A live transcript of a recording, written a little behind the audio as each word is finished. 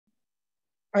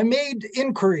I made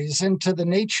inquiries into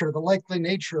the likely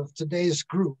nature of today's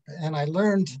group, and I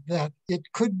learned that it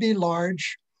could be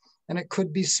large and it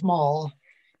could be small,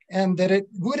 and that it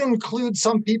would include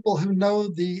some people who know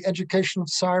the education of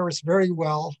Cyrus very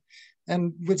well,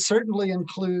 and would certainly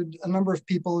include a number of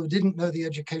people who didn't know the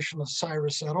education of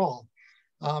Cyrus at all.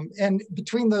 And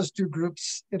between those two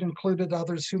groups, it included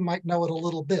others who might know it a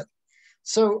little bit.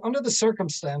 So under the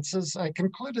circumstances, I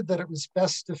concluded that it was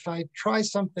best if I try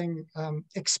something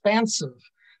expansive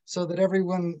so that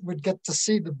everyone would get to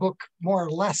see the book more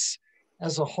or less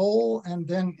as a whole. And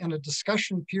then in a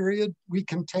discussion period, we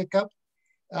can take up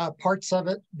parts of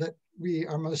it that we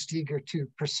are most eager to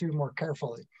pursue more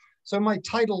carefully. So my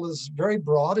title is very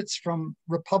broad. It's From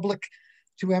Republic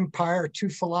to Empire to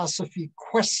Philosophy, ?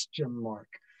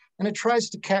 And it tries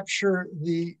to capture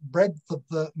the breadth of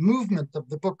the movement of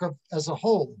the book as a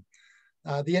whole.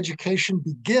 The education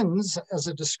begins as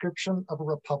a description of a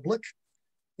republic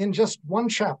in just one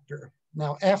chapter.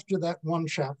 Now, after that one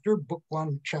chapter, book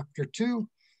 1, chapter 2,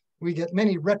 we get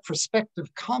many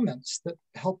retrospective comments that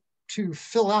help to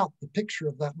fill out the picture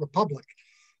of that republic.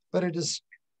 But it is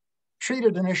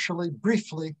treated initially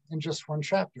briefly in just one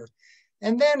chapter.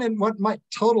 And then in what might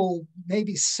total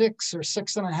maybe 6 or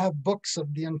 6.5 books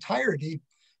of the entirety,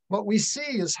 what we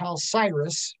see is how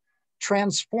Cyrus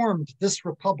transformed this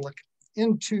republic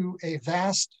into a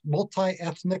vast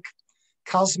multi-ethnic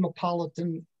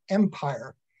cosmopolitan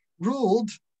empire ruled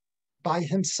by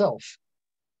himself.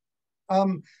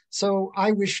 So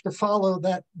I wish to follow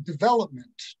that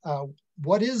development.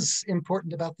 What is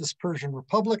important about this Persian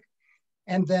Republic?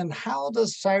 And then how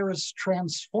does Cyrus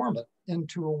transform it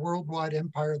into a worldwide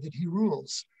empire that he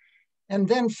rules? And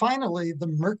then finally, the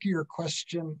murkier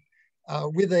question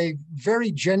with a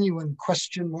very genuine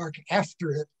question mark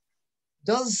after it,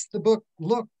 does the book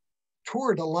look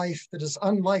toward a life that is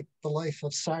unlike the life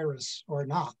of Cyrus or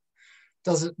not?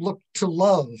 Does it look to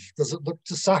love? Does it look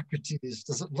to Socrates?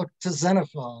 Does it look to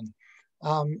Xenophon?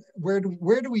 Where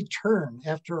do we turn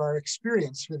after our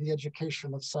experience with the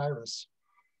education of Cyrus?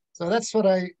 So that's what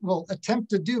I will attempt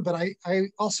to do, but I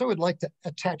also would like to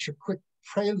attach a quick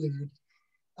prelude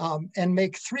and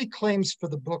make 3 claims for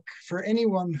the book for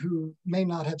anyone who may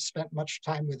not have spent much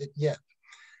time with it yet.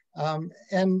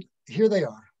 And here they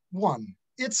are. 1,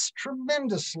 it's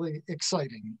tremendously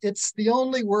exciting. It's the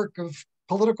only work of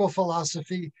political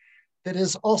philosophy that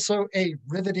is also a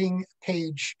riveting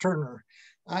page turner.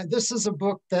 This is a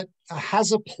book that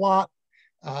has a plot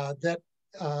that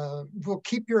will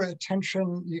keep your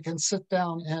attention. You can sit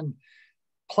down and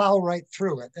plow right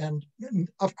through it. And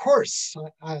of course,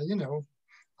 I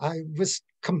was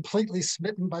completely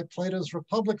smitten by Plato's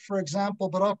Republic, for example,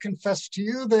 but I'll confess to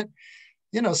you that,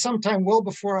 sometime well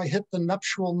before I hit the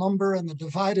nuptial number and the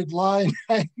divided line,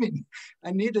 I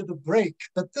needed a break.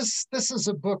 But this is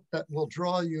a book that will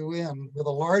draw you in with a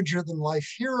larger than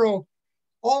life hero,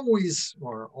 always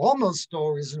or almost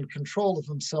always in control of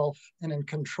himself and in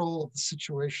control of the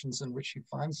situations in which he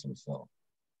finds himself.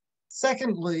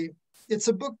 Secondly, it's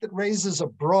a book that raises a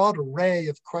broad array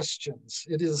of questions.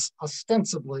 It is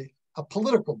ostensibly a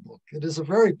political book. It is a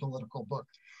very political book,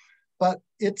 but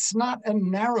it's not a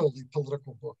narrowly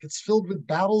political book. It's filled with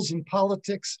battles and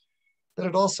politics, but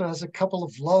it also has a couple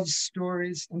of love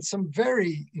stories and some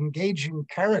very engaging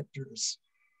characters.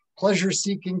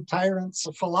 Pleasure-seeking tyrants,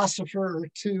 a philosopher or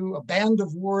two, a band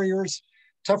of warriors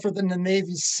tougher than the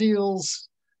Navy's SEALs,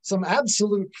 some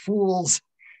absolute fools,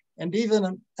 and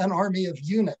even an army of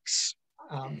eunuchs.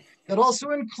 It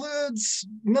also includes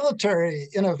military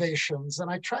innovations.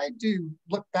 And I tried to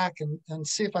look back and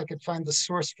see if I could find the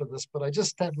source for this, but I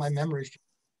just had my memory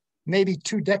maybe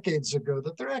 2 decades ago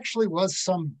that there actually was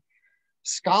some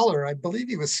scholar, I believe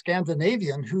he was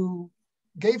Scandinavian, who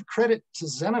gave credit to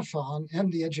Xenophon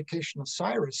and the education of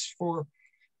Cyrus for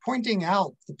pointing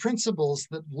out the principles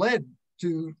that led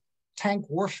to tank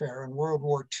warfare in World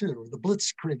War II, the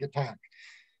Blitzkrieg attack.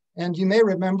 And you may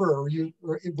remember, or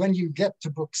when you get to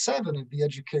book 7 of the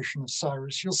education of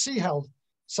Cyrus, you'll see how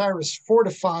Cyrus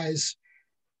fortifies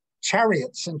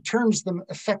chariots and turns them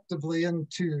effectively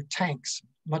into tanks,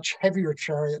 much heavier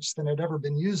chariots than had ever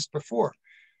been used before.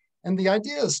 And the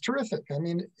idea is terrific.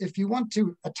 If you want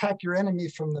to attack your enemy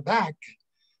from the back,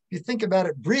 if you think about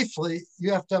it briefly,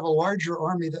 you have to have a larger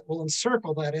army that will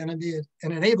encircle that enemy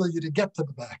and enable you to get to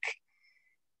the back.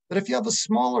 But if you have a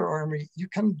smaller army, you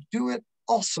can do it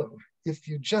also if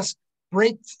you just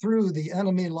break through the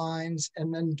enemy lines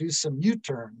and then do some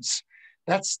U-turns.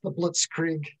 That's the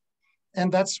Blitzkrieg.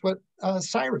 And that's what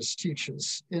Cyrus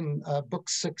teaches in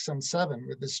books 6 and 7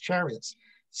 with his chariots.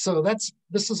 So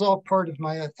this is all part of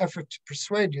my effort to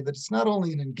persuade you that it's not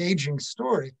only an engaging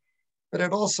story, but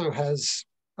it also has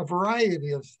a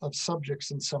variety of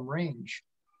subjects in some range.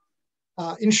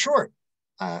 In short,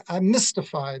 I'm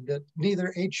mystified that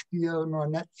neither HBO nor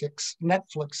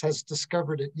Netflix has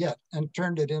discovered it yet and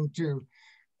turned it into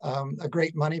a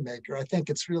great moneymaker. I think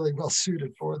it's really well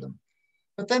suited for them.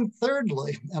 But then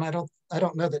thirdly, and I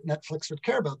don't know that Netflix would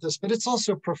care about this, but it's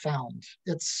also profound.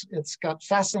 It's got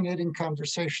fascinating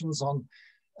conversations on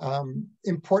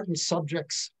important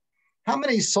subjects. How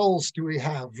many souls do we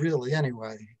have really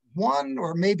anyway? One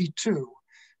or maybe two.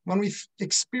 When we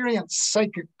experience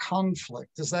psychic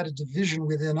conflict, is that a division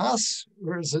within us,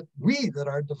 or is it we that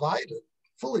are divided,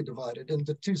 fully divided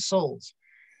into two souls?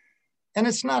 And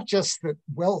it's not just that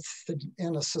wealth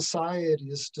in a society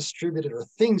is distributed, or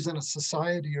things in a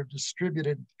society are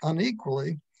distributed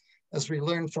unequally, as we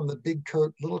learned from the big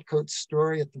coat, little coat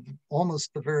story at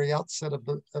almost the very outset of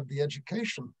the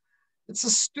education. It's a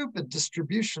stupid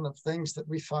distribution of things that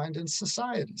we find in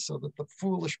society, so that the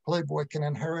foolish playboy can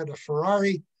inherit a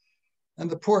Ferrari, and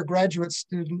the poor graduate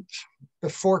student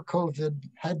before COVID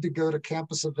had to go to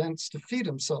campus events to feed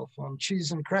himself on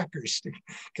cheese and crackers to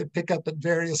could pick up at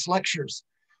various lectures.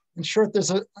 In short, there's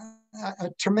a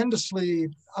tremendously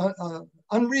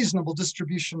unreasonable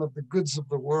distribution of the goods of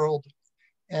the world.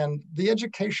 And the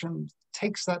education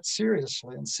takes that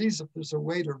seriously and sees if there's a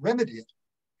way to remedy it.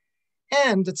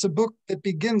 And it's a book that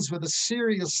begins with a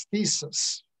serious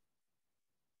thesis.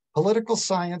 Political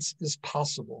science is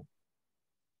possible.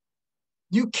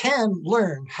 You can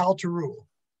learn how to rule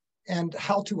and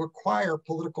how to acquire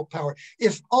political power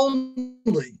if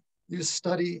only you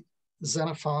study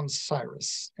Xenophon's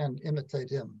Cyrus and imitate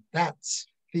him. That's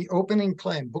the opening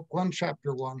claim, book 1,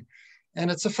 chapter 1.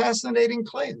 And it's a fascinating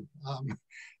claim,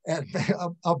 and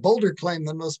a bolder claim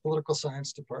than most political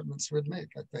science departments would make,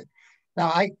 I think. Now,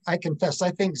 I confess,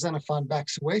 I think Xenophon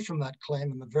backs away from that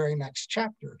claim in the very next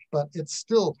chapter, but it's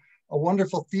still a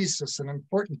wonderful thesis and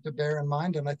important to bear in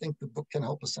mind, and I think the book can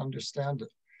help us understand it.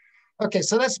 Okay,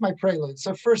 so that's my prelude.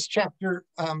 So first chapter,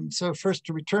 so first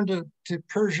to return to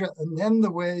Persia, and then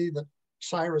the way that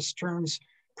Cyrus turns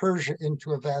Persia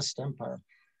into a vast empire.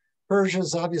 Persia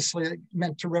is obviously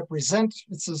meant to represent,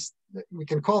 we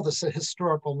can call this a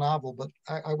historical novel, but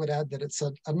I would add that it's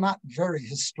a not very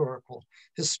historical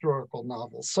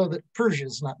novel, so that Persia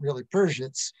is not really Persia,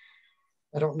 it's,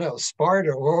 I don't know,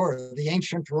 Sparta or the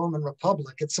ancient Roman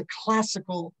Republic. It's a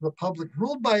classical republic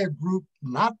ruled by a group,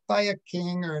 not by a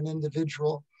king or an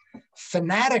individual,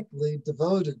 fanatically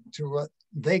devoted to what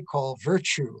they call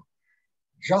virtue.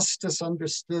 Justice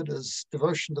understood as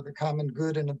devotion to the common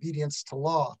good and obedience to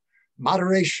law.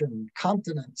 Moderation,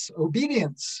 continence,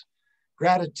 obedience,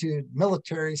 gratitude,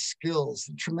 military skills,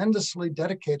 tremendously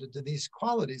dedicated to these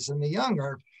qualities. And the young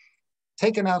are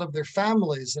taken out of their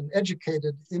families and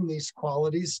educated in these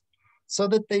qualities so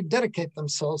that they dedicate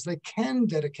themselves, they can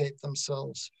dedicate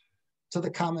themselves to the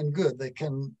common good. They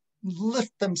can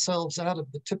lift themselves out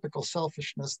of the typical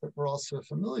selfishness that we're also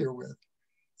familiar with.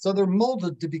 So they're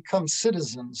molded to become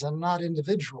citizens and not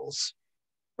individuals,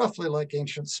 roughly like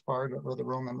ancient Sparta or the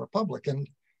Roman Republic. And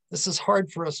this is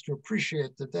hard for us to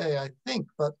appreciate today, I think,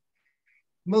 but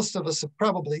most of us have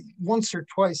probably once or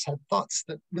twice had thoughts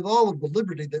that with all of the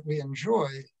liberty that we enjoy,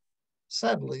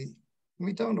 sadly,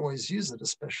 we don't always use it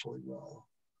especially well.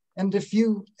 And if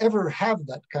you ever have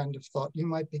that kind of thought, you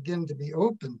might begin to be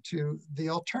open to the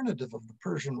alternative of the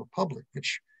Persian Republic,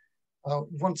 which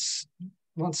wants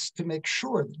to make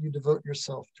sure that you devote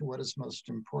yourself to what is most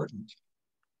important.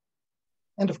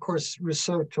 And of course,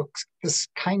 Rousseau took this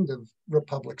kind of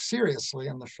republic seriously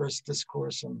in the first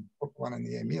discourse in book 1 in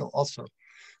the Emile also.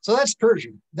 So that's Persia.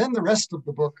 Then the rest of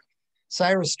the book,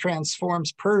 Cyrus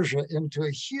transforms Persia into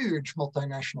a huge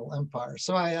multinational empire.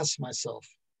 So I asked myself,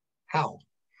 how?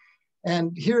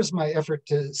 And here's my effort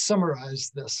to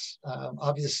summarize this.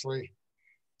 Obviously,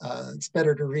 it's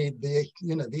better to read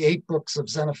the 8 books of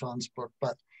Xenophon's book,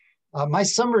 but my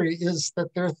summary is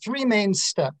that there are 3 main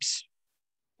steps,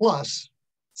 plus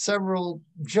several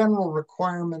general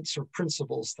requirements or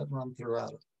principles that run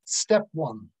throughout it. Step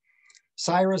 1,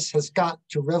 Cyrus has got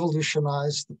to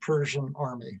revolutionize the Persian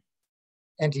army,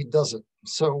 and he does it.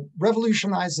 So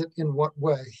revolutionize it in what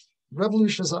way?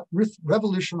 Revolutionizes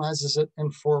it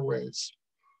in 4 ways.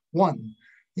 1,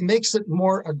 he makes it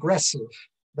more aggressive,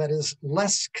 that is,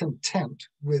 less content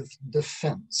with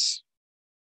defense.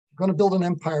 You're going to build an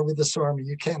empire with this army.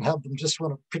 You can't have them just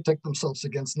want to protect themselves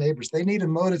against neighbors. They need a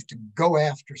motive to go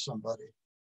after somebody.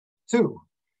 2,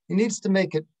 he needs to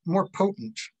make it more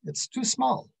potent. It's too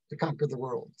small to conquer the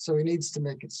world, so he needs to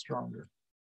make it stronger.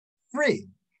 3,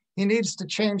 he needs to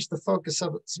change the focus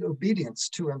of its obedience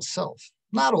to himself,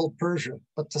 not old Persia,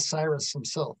 but to Cyrus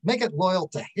himself. Make it loyal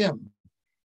to him.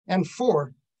 And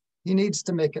 4, He needs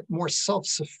to make it more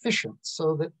self-sufficient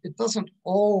so that it doesn't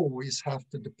always have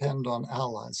to depend on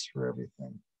allies for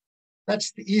everything.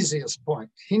 That's the easiest point.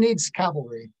 He needs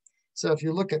cavalry. So if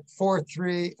you look at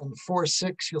 4.3 and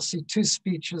 4.6, you'll see two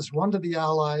speeches, one to the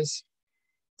allies,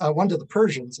 one to the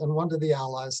Persians and one to the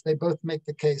allies. They both make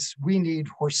the case, we need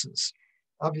horses.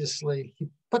 Obviously, he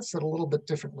puts it a little bit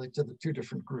differently to the two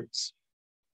different groups.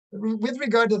 With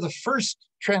regard to the first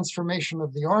transformation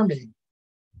of the army,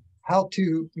 how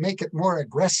to make it more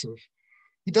aggressive,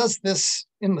 he does this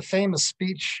in the famous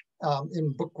speech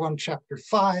in Book 1, Chapter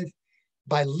 5,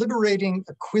 by liberating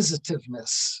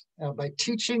acquisitiveness, by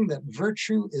teaching that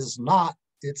virtue is not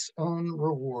its own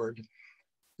reward.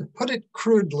 To put it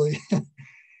crudely,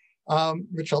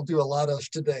 which I'll do a lot of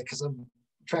today because I'm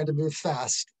trying to move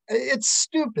fast, it's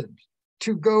stupid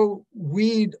to go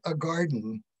weed a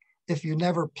garden if you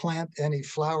never plant any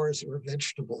flowers or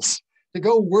vegetables, to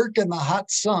go work in the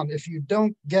hot sun if you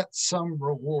don't get some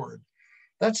reward.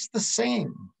 That's the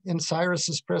same in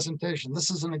Cyrus's presentation. This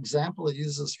is an example he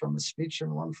uses from a speech in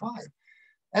 1.5.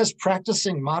 As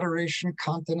practicing moderation,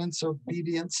 continence,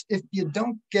 obedience, if you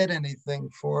don't get anything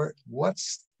for it,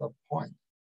 what's the point?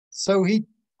 So he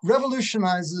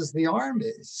revolutionizes the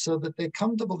army so that they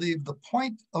come to believe the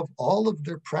point of all of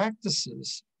their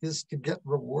practices is to get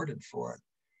rewarded for it.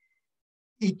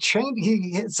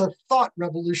 It's a thought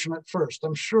revolution at first.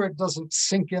 I'm sure it doesn't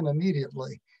sink in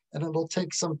immediately, and it'll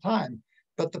take some time.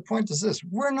 But the point is this: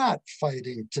 we're not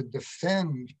fighting to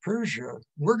defend Persia.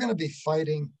 We're going to be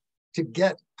fighting to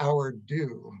get our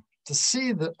due, to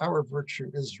see that our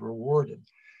virtue is rewarded.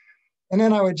 And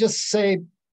then I would just say,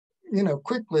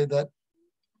 quickly that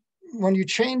when you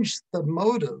change the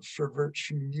motive for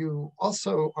virtue, you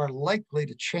also are likely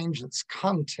to change its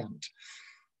content.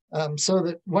 So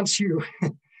that once you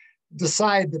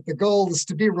decide that the goal is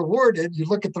to be rewarded, you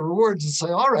look at the rewards and say,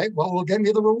 all right, well, we'll get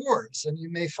me the rewards. And you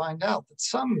may find out that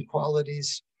some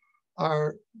qualities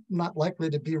are not likely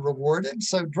to be rewarded,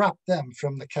 so drop them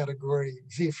from the category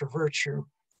V for virtue,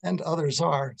 and others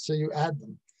are, so you add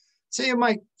them. So you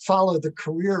might follow the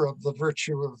career of the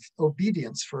virtue of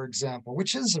obedience, for example,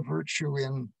 which is a virtue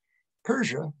in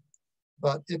Persia,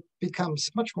 but it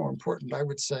becomes much more important, I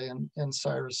would say, in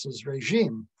Cyrus's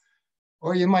regime.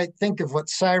 Or you might think of what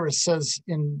Cyrus says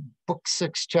in Book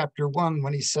 6, Chapter 1,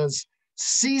 when he says,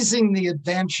 seizing the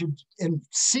advantage,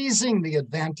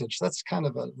 that's kind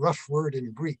of a rough word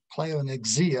in Greek,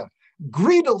 pleonexia,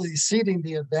 greedily ceding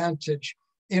the advantage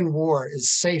in war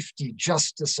is safety,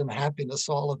 justice, and happiness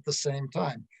all at the same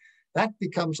time. That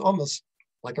becomes almost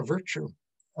like a virtue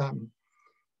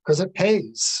because it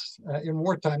pays. In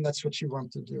wartime, that's what you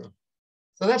want to do.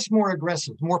 So that's more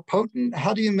aggressive, more potent.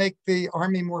 How do you make the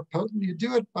army more potent? You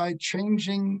do it by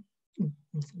changing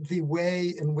the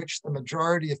way in which the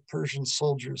majority of Persian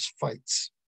soldiers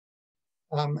fights.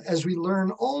 As we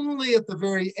learn only at the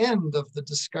very end of the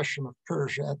discussion of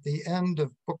Persia, at the end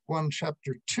of Book 1,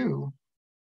 Chapter 2,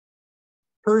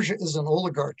 Persia is an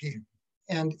oligarchy,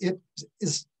 and it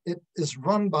is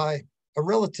run by a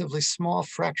relatively small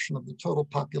fraction of the total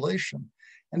population.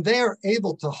 And they are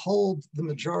able to hold the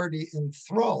majority in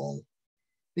thrall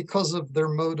because of their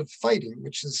mode of fighting,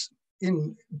 which is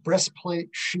in breastplate,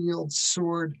 shield,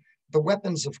 sword, the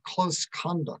weapons of close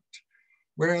conduct,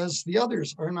 whereas the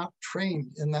others are not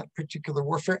trained in that particular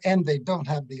warfare and they don't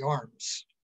have the arms.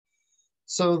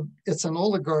 So it's an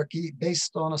oligarchy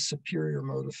based on a superior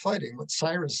mode of fighting. What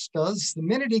Cyrus does, the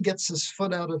minute he gets his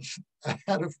foot out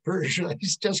of Persia,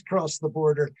 he's just crossed the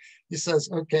border, he says,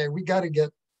 okay, we got to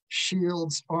get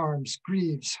shields, arms,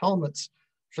 greaves, helmets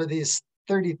for these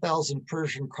 30,000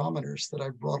 Persian commoners that I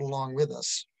brought along with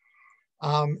us.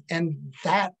 And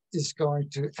that is going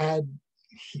to add,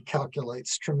 he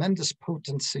calculates, tremendous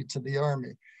potency to the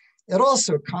army. It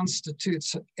also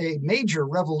constitutes a major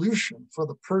revolution for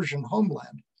the Persian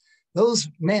homeland. Those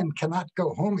men cannot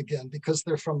go home again because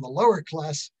they're from the lower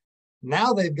class.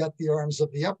 Now they've got the arms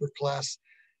of the upper class.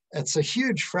 It's a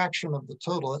huge fraction of the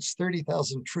total. It's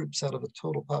 30,000 troops out of a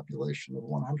total population of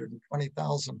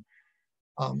 120,000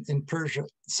 in Persia.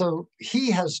 So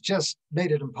he has just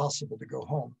made it impossible to go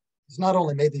home. He's not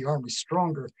only made the army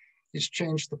stronger, he's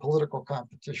changed the political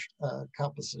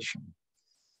composition.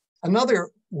 Another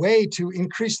way to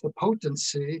increase the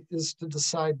potency is to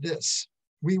decide this: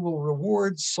 we will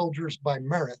reward soldiers by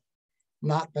merit,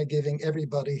 not by giving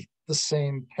everybody the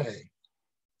same pay.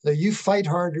 So you fight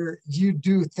harder, you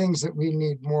do things that we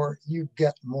need more, you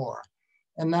get more.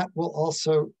 And that will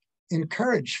also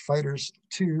encourage fighters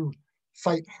to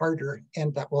fight harder,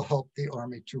 and that will help the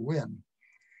army to win.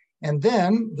 And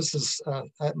then, this is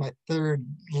my third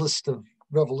list of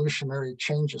revolutionary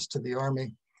changes to the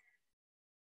army.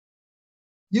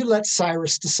 you let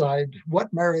Cyrus decide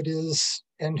what merit is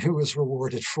and who is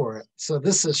rewarded for it. So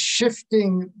this is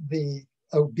shifting the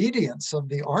obedience of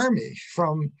the army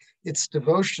from its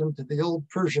devotion to the old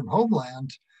Persian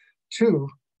homeland to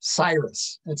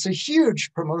Cyrus. It's a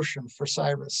huge promotion for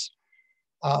Cyrus.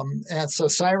 And so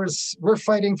Cyrus, we're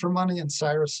fighting for money and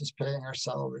Cyrus is paying our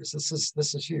salaries.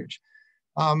 This is huge.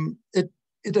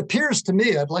 It appears to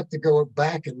me, I'd like to go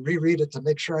back and reread it to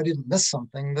make sure I didn't miss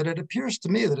something, that it appears to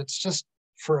me that it's just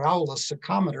Pharaohlus, a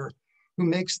commenter, who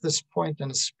makes this point in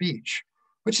a speech,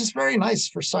 which is very nice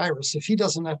for Cyrus if he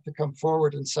doesn't have to come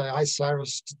forward and say, I,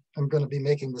 Cyrus, I'm going to be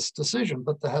making this decision,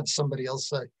 but to have somebody else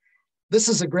say, this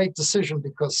is a great decision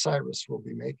because Cyrus will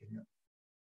be making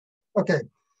it. Okay,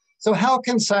 so how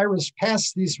can Cyrus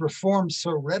pass these reforms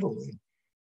so readily?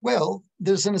 Well,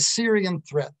 there's an Assyrian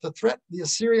threat. The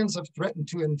Assyrians have threatened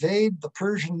to invade. The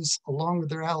Persians, along with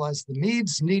their allies, the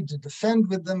Medes, need to defend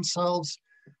with themselves.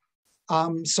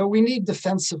 So we need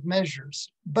defensive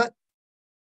measures. But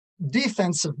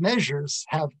defensive measures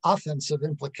have offensive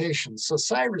implications. So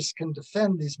Cyrus can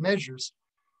defend these measures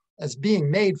as being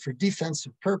made for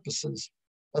defensive purposes,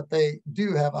 but they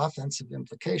do have offensive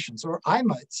implications. Or I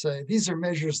might say these are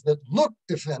measures that look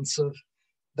defensive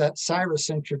that Cyrus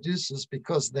introduces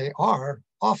because they are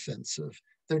offensive.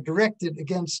 They're directed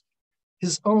against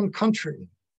his own country,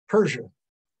 Persia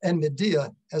and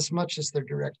Media, as much as they're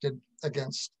directed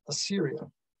against Assyria.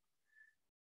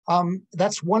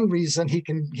 That's one reason he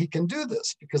can do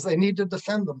this, because they need to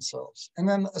defend themselves. And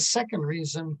then a second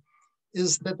reason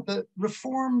is that the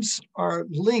reforms are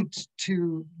linked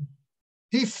to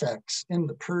defects in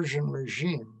the Persian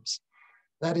regimes.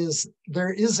 That is,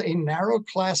 there is a narrow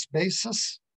class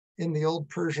basis in the old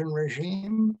Persian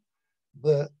regime.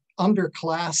 The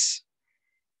underclass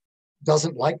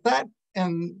doesn't like that,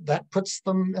 and that puts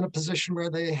them in a position where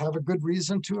they have a good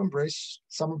reason to embrace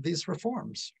some of these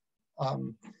reforms.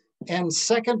 And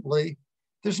secondly,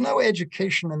 there's no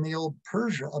education in the old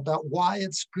Persia about why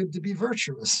it's good to be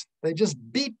virtuous. They just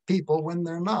beat people when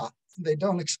they're not. They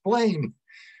don't explain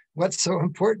what's so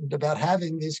important about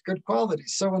having these good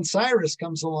qualities. So when Cyrus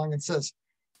comes along and says,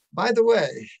 by the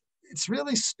way, it's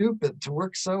really stupid to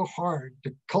work so hard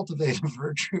to cultivate a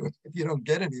virtue if you don't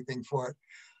get anything for it,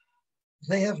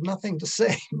 they have nothing to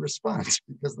say in response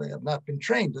because they have not been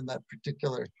trained in that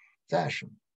particular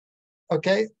fashion.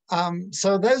 Okay,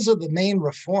 so those are the main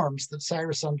reforms that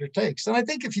Cyrus undertakes. And I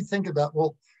think if you think about,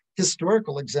 well,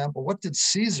 historical example, what did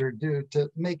Caesar do to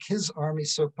make his army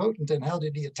so potent, and how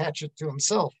did he attach it to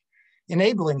himself,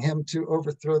 enabling him to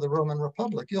overthrow the Roman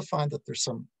Republic? You'll find that there's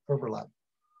some overlap.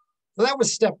 So that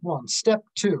was step one. Step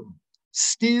two,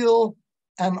 steal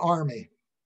an army.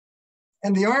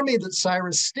 And the army that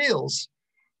Cyrus steals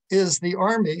is the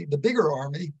army, the bigger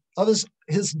army, of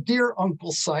his dear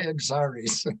uncle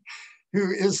Cyaxares, who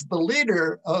is the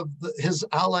leader of the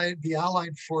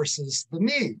allied forces, the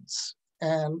Medes.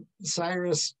 And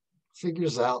Cyrus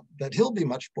figures out that he'll be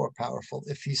much more powerful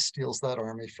if he steals that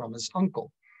army from his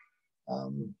uncle.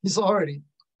 He's already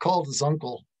called his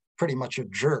uncle pretty much a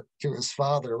jerk to his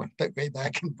father way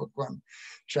back in book 1,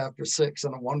 chapter 6,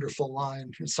 in a wonderful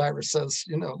line. Cyrus says,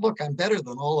 you know, look, I'm better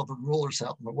than all of the rulers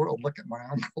out in the world. Look at my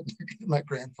uncle, look at my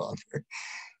grandfather.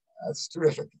 That's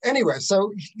terrific. Anyway,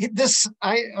 so this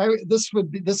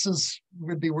would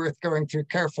be worth going through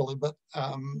carefully, but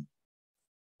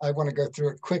I want to go through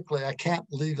it quickly. I can't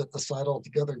leave it aside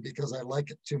altogether because I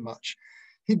like it too much.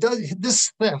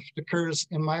 This theft occurs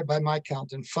by my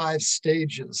count in 5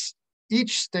 stages.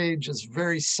 Each stage is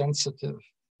very sensitive,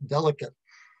 delicate,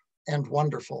 and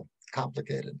wonderful,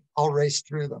 complicated. I'll race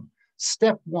through them.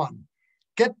 Step 1,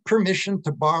 get permission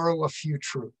to borrow a few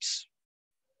troops.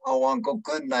 Oh, Uncle,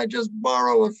 couldn't I just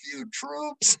borrow a few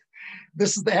troops?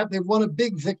 They won a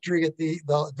big victory at the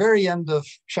very end of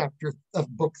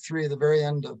book 3, the very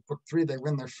end of book 3. They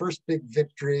win their first big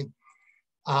victory.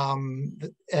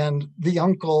 And the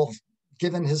uncle,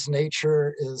 given his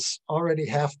nature, is already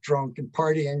half drunk and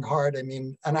partying hard. I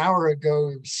mean, an hour ago,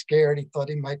 he was scared. He thought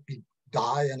he might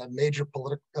die in a major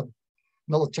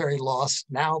military loss.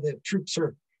 Now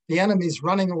the enemy's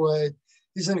running away.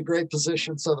 He's in a great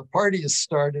position. So the party is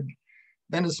started.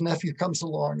 Then his nephew comes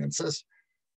along and says,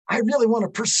 I really want to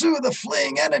pursue the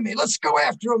fleeing enemy. Let's go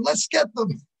after them. Let's get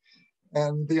them.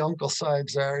 And the uncle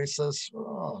Cyaxares says,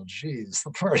 oh, geez,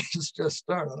 the party's just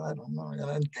started. I don't know.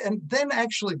 And then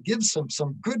actually gives him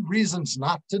some good reasons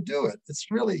not to do it. It's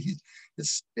really,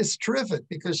 it's terrific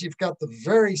because you've got the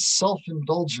very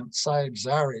self-indulgent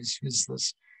Cyaxares, who's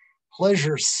this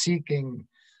pleasure-seeking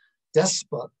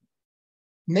despot,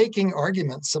 making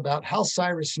arguments about how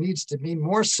Cyrus needs to be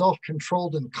more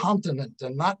self-controlled and continent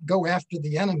and not go after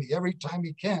the enemy every time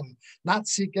he can, not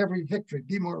seek every victory,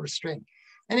 be more restrained.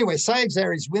 Anyway,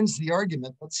 Cyaxares wins the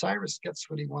argument, but Cyrus gets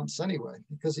what he wants anyway,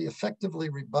 because he effectively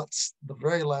rebuts the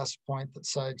very last point that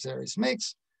Cyaxares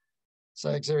makes.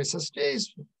 Cyaxares says,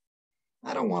 geez,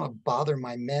 I don't want to bother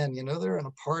my men. You know, they're in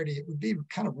a party. It would be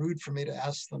kind of rude for me to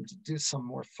ask them to do some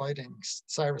more fighting.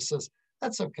 Cyrus says,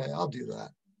 that's okay, I'll do that.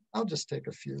 I'll just take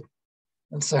a few.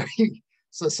 And so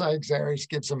Cyaxares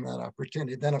gives him that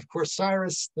opportunity. Then, of course,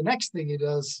 Cyrus, the next thing he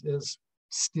does is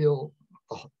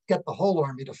get the whole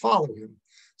army to follow him.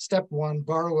 Step one,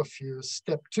 borrow a few.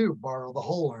 Step two, borrow the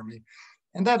whole army.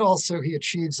 And that also he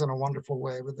achieves in a wonderful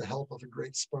way with the help of a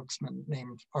great spokesman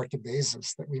named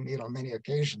Artabazus that we meet on many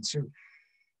occasions, who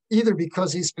either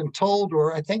because he's been told,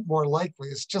 or I think more likely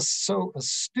is just so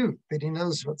astute that he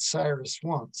knows what Cyrus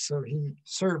wants. So he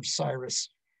serves Cyrus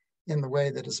in the way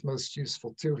that is most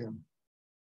useful to him.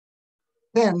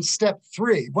 Then step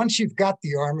three, once you've got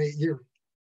the army,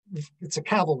 it's a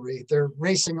cavalry. They're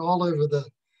racing all over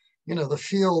the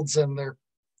fields, and they're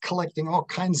collecting all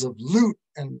kinds of loot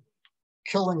and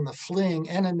killing the fleeing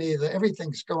enemy.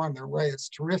 Everything's going their way. It's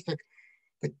terrific.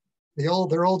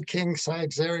 Their old king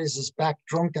Cyaxares is back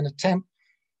drunk in a tent.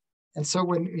 And so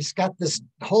when he's got this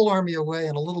whole army away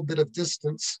and a little bit of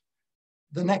distance,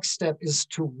 the next step is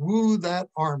to woo that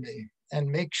army and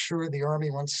make sure the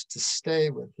army wants to stay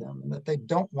with him and that they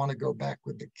don't want to go back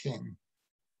with the king.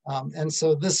 And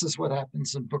so this is what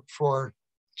happens in book 4,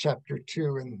 chapter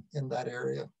 2 in that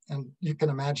area. And you can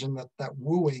imagine that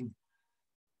wooing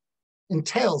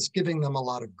entails giving them a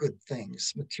lot of good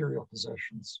things, material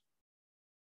possessions.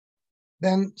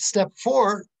 Then step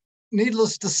 4,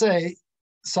 needless to say,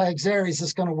 Cyaxares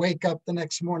is going to wake up the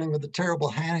next morning with a terrible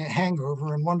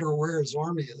hangover and wonder where his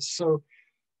army is. So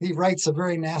he writes a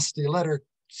very nasty letter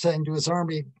saying to his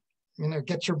army,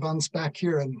 get your buns back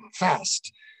here and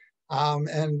fast,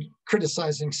 and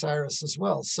criticizing Cyrus as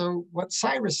well. So what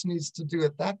Cyrus needs to do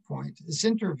at that point is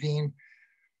intervene.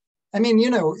 I mean,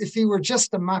 if he were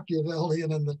just a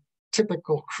Machiavellian in the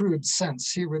typical crude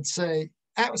sense, he would say,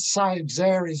 that was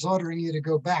Cyaxares ordering you to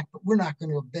go back, but we're not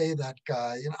going to obey that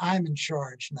guy, and I'm in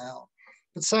charge now.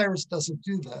 But Cyrus doesn't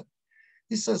do that.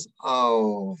 He says,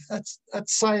 oh, that's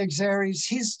Cyaxares.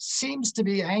 He seems to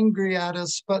be angry at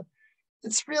us, but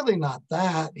it's really not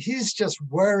that. He's just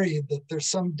worried that there's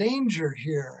some danger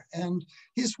here, and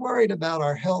he's worried about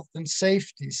our health and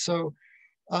safety. So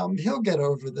he'll get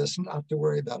over this and not have to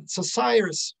worry about it. So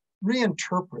Cyrus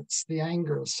reinterprets the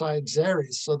anger of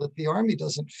Cyaxares so that the army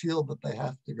doesn't feel that they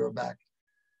have to go back.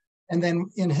 And then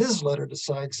in his letter to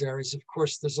Cyaxares, of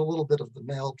course, there's a little bit of the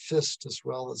mailed fist as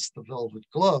well as the velvet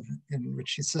glove, in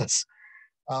which he says,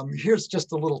 here's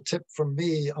just a little tip from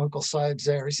me, Uncle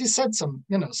Cyaxares. He said some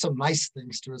nice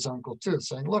things to his uncle too,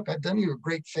 saying, look, I've done you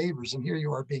great favors and here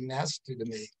you are being nasty to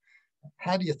me.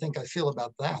 How do you think I feel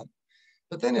about that?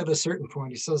 But then at a certain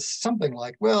point, he says something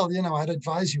like, well, I'd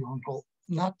advise you, Uncle,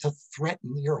 not to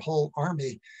threaten your whole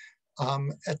army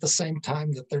at the same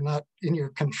time that they're not in your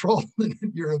control and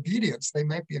in your obedience. They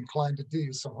might be inclined to do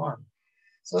you some harm.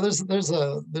 So there's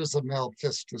a mailed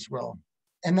fist as well.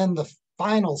 And then the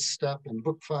final step in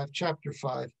book 5, chapter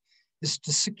 5, is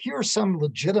to secure some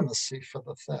legitimacy for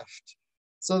the theft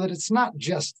so that it's not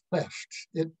just theft.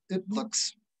 It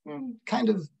looks kind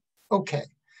of okay.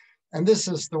 And this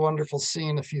is the wonderful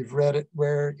scene, if you've read it,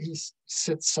 where he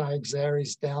sits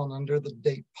Cyaxares down under the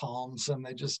date palms and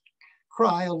they just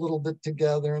cry a little bit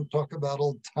together and talk about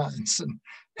old times and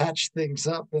patch things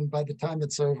up. And by the time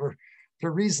it's over,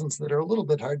 for reasons that are a little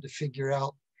bit hard to figure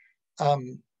out,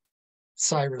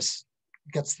 Cyrus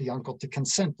gets the uncle to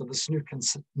consent to this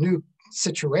new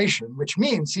situation, which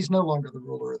means he's no longer the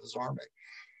ruler of his army.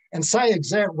 And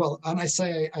Cyaxares, well, and I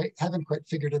say I haven't quite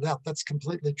figured it out. That's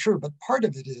completely true, but part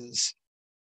of it is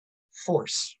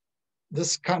force.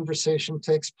 This conversation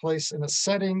takes place in a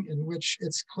setting in which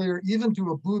it's clear, even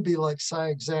to a booby like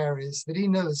Cyaxares, that he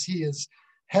knows he is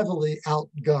heavily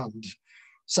outgunned.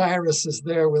 Cyrus is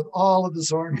there with all of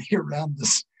his army around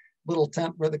this little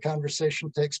tent where the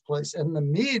conversation takes place, and the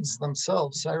Medes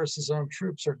themselves, Cyrus's own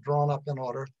troops, are drawn up in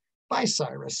order by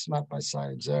Cyrus, not by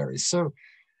Cyaxares. So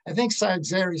I think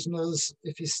Cyaxares knows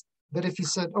if he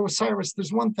said, oh, Cyrus,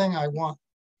 there's one thing I want,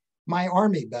 my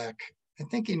army back, I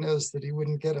think he knows that he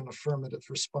wouldn't get an affirmative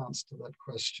response to that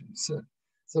question.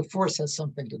 So force has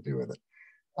something to do with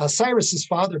it. Cyrus's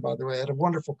father, by the way, had a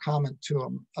wonderful comment to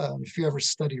him. If you ever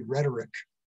study rhetoric,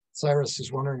 Cyrus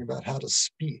is wondering about how to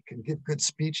speak and give good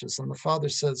speeches. And the father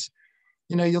says,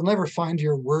 You know, you'll never find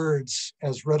your words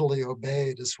as readily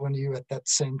obeyed as when you at that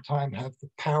same time have the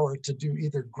power to do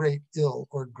either great ill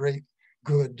or great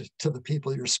good to the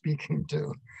people you're speaking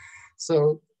to.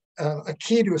 So a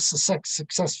key to a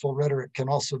successful rhetoric can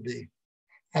also be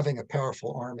having a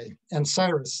powerful army. And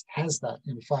Cyrus has that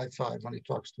in 5.5 when he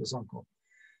talks to his uncle.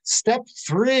 Step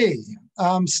three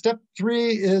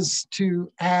is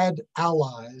to add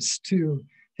allies to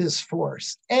his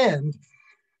force. And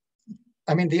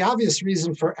I mean, the obvious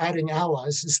reason for adding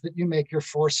allies is that you make your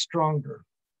force stronger.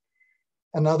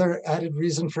 Another added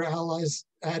reason for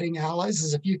adding allies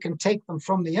is if you can take them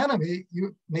from the enemy,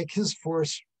 you make his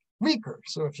force weaker.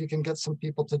 So if you can get some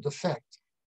people to defect.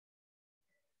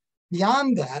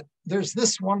 Beyond that, there's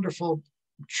this wonderful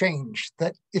change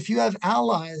that if you have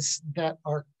allies that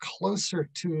are closer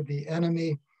to the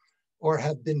enemy or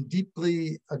have been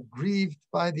deeply aggrieved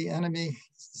by the enemy,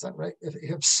 is that right? If you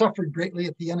have suffered greatly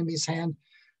at the enemy's hand,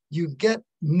 you get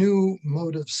new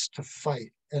motives to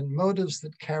fight and motives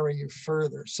that carry you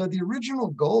further. So the original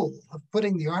goal of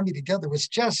putting the army together was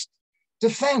just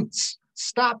defense,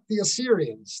 stop the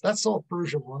Assyrians. That's all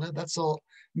Persia wanted, that's all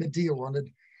Medea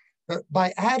wanted. But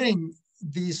by adding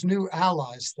these new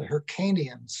allies, the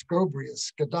Hyrcanians,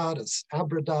 Gobrias, Gadatas,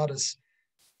 Abradatas,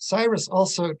 Cyrus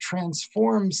also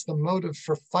transforms the motive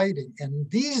for fighting, and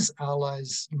these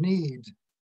allies need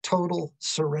total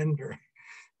surrender.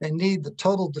 They need the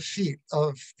total defeat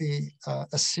of the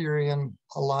Assyrian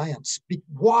alliance.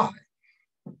 Why?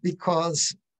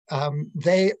 Because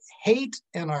they hate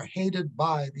and are hated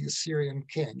by the Assyrian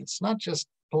king. It's not just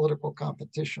political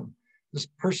competition. There's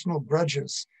personal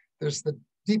grudges. There's the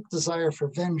deep desire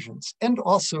for vengeance, and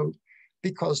also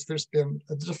because there's been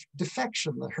a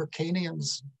defection. The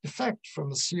Hyrcanians defect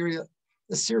from Assyria.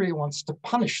 Assyria wants to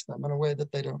punish them in a way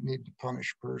that they don't need to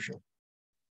punish Persia.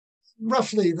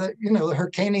 Roughly, the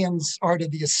Hyrcanians are to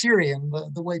the Assyrian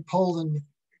the way Poland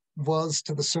was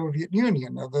to the Soviet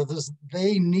Union.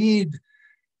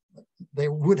 They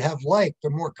would have liked a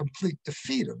more complete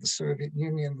defeat of the Soviet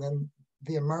Union than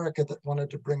the America that wanted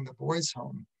to bring the boys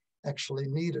home actually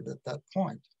needed at that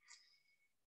point.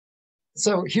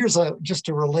 So here's just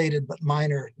a related but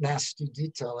minor nasty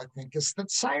detail, I think, is that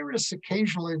Cyrus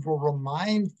occasionally will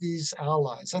remind these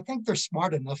allies, I think they're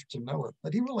smart enough to know it,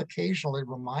 but he will occasionally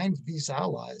remind these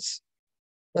allies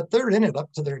that they're in it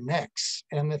up to their necks.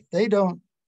 And if they don't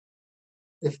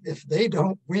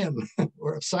win,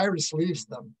 or if Cyrus leaves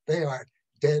them, they are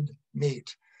dead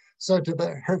meat. So to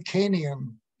the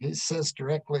Hyrcanian, he says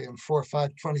directly in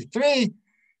 4.5.23,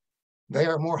 they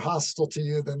are more hostile to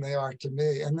you than they are to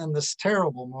me. And then this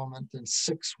terrible moment in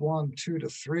 6.1,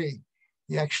 2-3,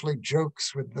 he actually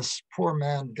jokes with this poor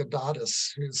man,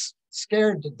 Gadatas, who's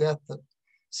scared to death that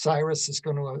Cyrus is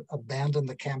going to abandon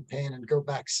the campaign and go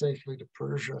back safely to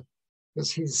Persia,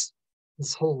 because his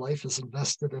whole life is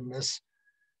invested in this.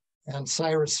 And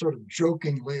Cyrus sort of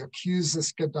jokingly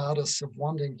accuses Gadatas of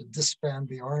wanting to disband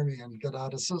the army. And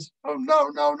Gadatas says, oh,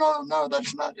 no,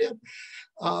 that's not it.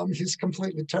 He's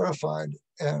completely terrified.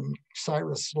 And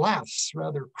Cyrus laughs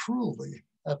rather cruelly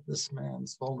at this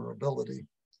man's vulnerability.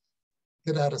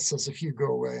 Gadatas says, if you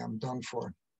go away, I'm done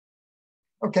for.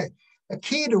 Okay, a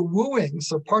key to wooing,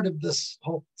 so part of this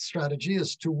whole strategy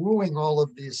is to wooing all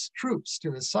of these troops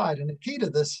to his side. And a key to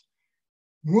this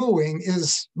wooing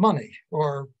is money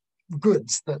or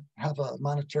goods that have a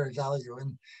monetary value. And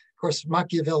of course,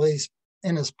 Machiavelli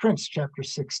in his Prince, chapter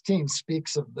 16,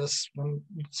 speaks of this when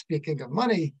speaking of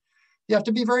money. You have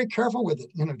to be very careful with it.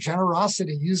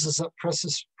 Generosity uses up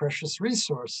precious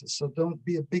resources. So don't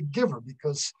be a big giver,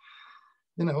 because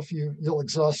if you'll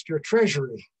exhaust your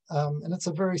treasury. And it's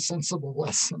a very sensible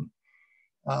lesson,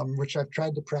 which I've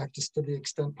tried to practice to the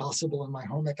extent possible in my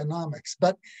home economics.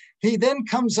 But he then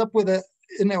comes up with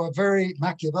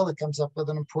Machiavelli comes up with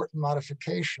an important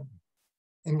modification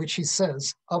in which he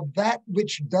says, of that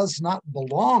which does not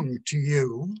belong to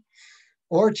you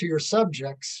or to your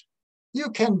subjects, you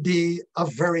can be a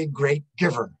very great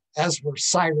giver, as were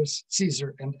Cyrus,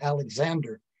 Caesar, and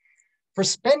Alexander. For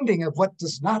spending of what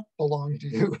does not belong to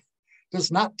you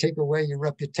does not take away your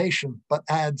reputation, but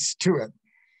adds to it.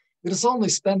 It is only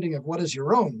spending of what is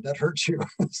your own that hurts you.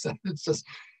 So it's just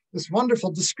this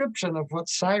wonderful description of what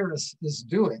Cyrus is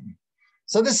doing.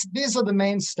 So these are the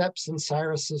main steps in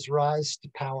Cyrus's rise to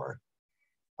power.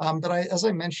 But as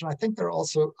I mentioned, I think there are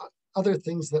also other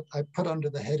things that I put under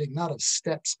the heading, not of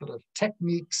steps, but of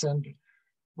techniques and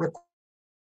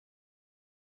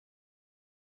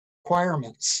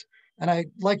requirements. And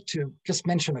I'd like to just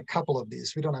mention a couple of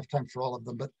these. We don't have time for all of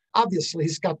them, but obviously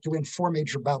he's got to win 4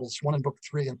 major battles, 1 in book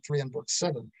 3 and 3 in book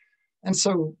 7. And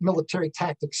so military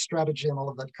tactics, strategy, and all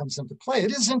of that comes into play.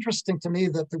 It is interesting to me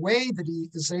that the way that he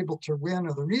is able to win,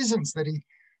 or the reasons that he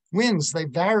wins, they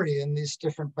vary in these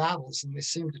different battles, and they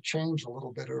seem to change a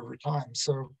little bit over time.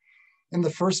 So in the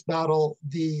first battle,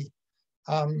 the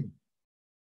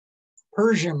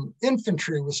Persian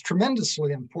infantry was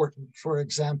tremendously important, for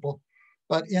example,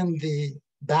 but in the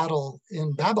battle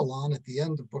in Babylon at the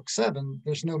end of Book 7,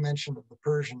 there's no mention of the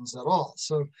Persians at all.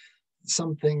 So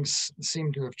some things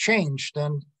seem to have changed.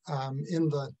 And in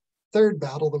the third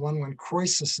battle, the one when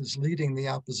Croesus is leading the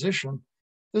opposition,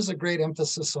 there's a great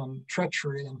emphasis on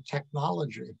treachery and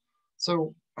technology.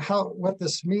 So what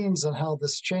this means and how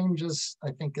this changes,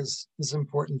 I think is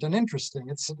important and interesting.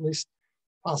 It's at least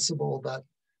possible that,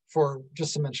 for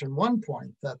just to mention one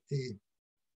point, that the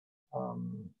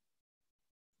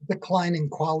declining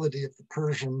quality of the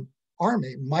Persian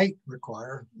army might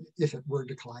require, if it were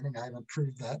declining, I haven't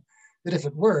proved that, but if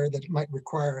it were, that it might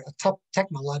require a tough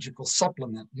technological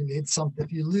supplement. You need something.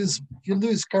 If you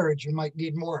lose courage, you might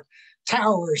need more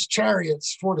towers,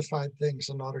 chariots, fortified things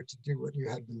in order to do what you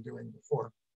had been doing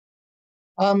before.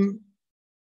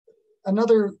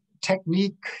 Another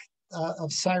technique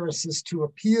of Cyrus is to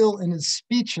appeal in his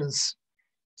speeches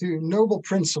to noble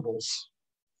principles,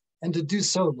 and to do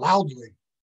so loudly,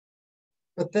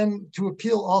 but then to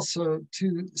appeal also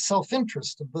to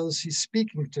self-interest of those he's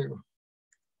speaking to,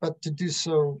 but to do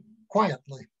so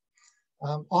quietly,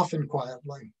 often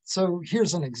quietly. So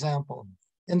here's an example.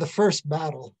 In the first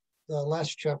battle, the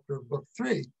last chapter of Book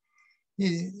 3,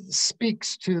 he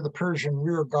speaks to the Persian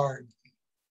rear guard,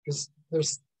 because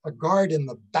there's a guard in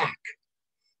the back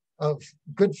of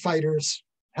good fighters,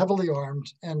 heavily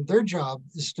armed, and their job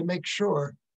is to make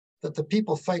sure that the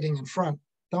people fighting in front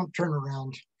don't turn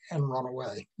around and run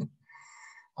away.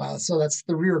 So that's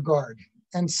the rear guard.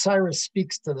 And Cyrus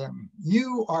speaks to them.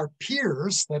 You are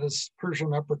peers, that is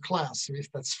Persian upper class,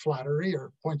 if that's flattery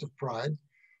or point of pride.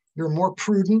 You're more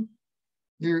prudent.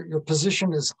 Your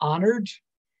position is honored.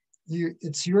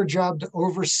 It's your job to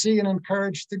oversee and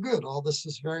encourage the good. All this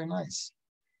is very nice.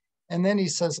 And then he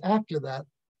says after that,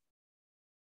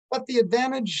 but the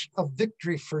advantage of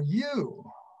victory for you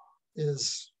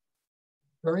is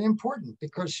very important,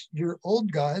 because you're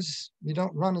old guys, you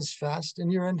don't run as fast,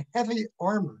 and you're in heavy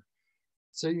armor,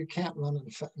 so you can't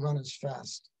run as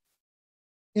fast.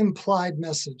 Implied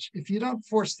message: if you don't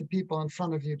force the people in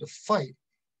front of you to fight,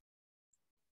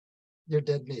 you're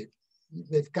dead meat.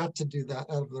 They've got to do that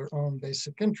out of their own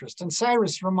basic interest. And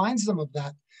Cyrus reminds them of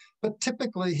that, but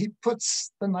typically he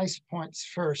puts the nice points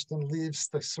first and leaves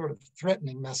the sort of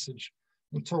threatening message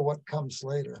until what comes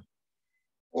later.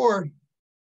 Or,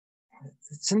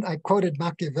 I quoted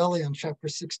Machiavelli on chapter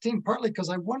 16, partly because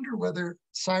I wonder whether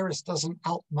Cyrus doesn't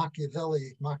out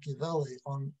Machiavelli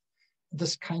on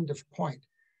this kind of point,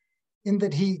 in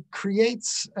that he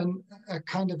creates a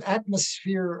kind of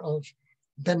atmosphere of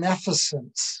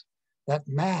beneficence that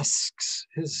masks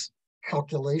his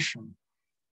calculation.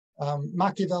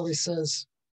 Machiavelli says,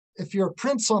 if you're a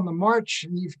prince on the march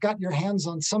and you've got your hands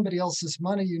on somebody else's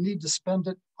money, you need to spend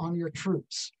it on your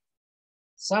troops.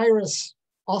 Cyrus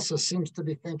also seems to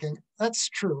be thinking, that's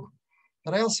true,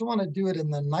 but I also want to do it in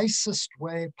the nicest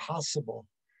way possible,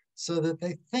 so that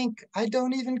they think I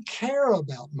don't even care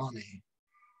about money.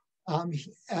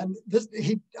 And this,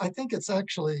 I think it's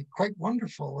actually quite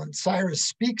wonderful when Cyrus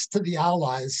speaks to the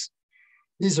allies.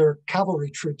 These are cavalry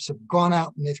troops who have gone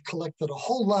out and they've collected a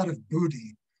whole lot of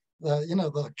booty.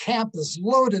 The camp is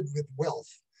loaded with wealth,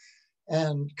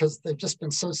 and because they've just been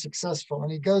so successful.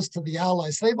 And he goes to the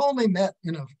allies. They've only met,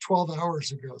 12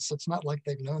 hours ago, so it's not like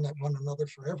they've known one another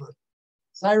forever.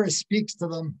 Cyrus speaks to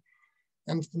them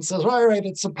and says, all right,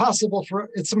 it's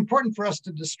important for us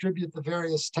to distribute the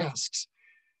various tasks.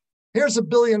 Here's $1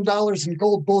 billion in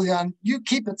gold bullion. You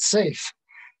keep it safe.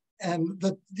 And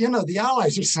the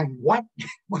allies are saying, what?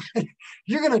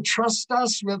 You're going to trust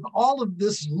us with all of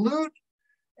this loot?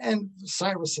 And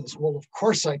Cyrus says, well, of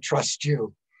course I trust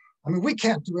you. I mean, we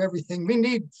can't do everything. We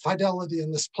need fidelity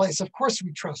in this place. Of course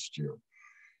we trust you.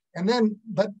 And then,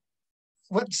 but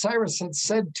what Cyrus had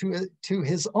said to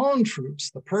his own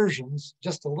troops, the Persians,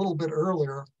 just a little bit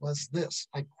earlier was this,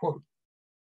 I quote,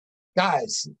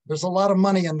 guys, there's a lot of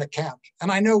money in the camp,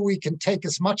 and I know we can take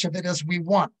as much of it as we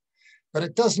want, but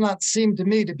it does not seem to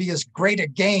me to be as great a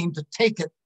gain to take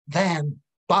it than,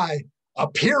 by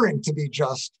appearing to be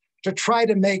just, to try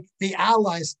to make the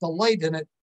allies delight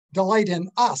in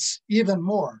us even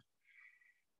more.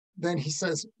 Then he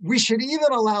says, we should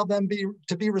even allow them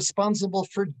to be responsible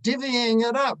for divvying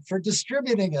it up, for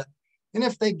distributing it. And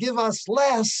if they give us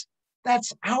less,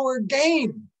 that's our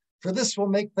gain, for this will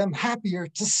make them happier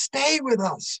to stay with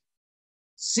us.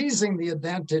 seizing the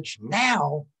advantage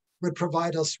now would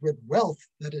provide us with wealth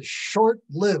that is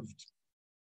short-lived.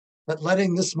 But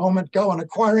letting this moment go and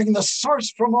acquiring the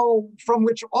source from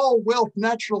which all wealth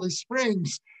naturally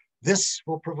springs, this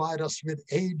will provide us with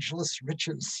ageless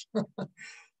riches.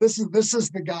 This is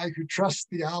the guy who trusts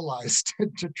the allies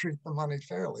to treat the money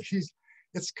fairly.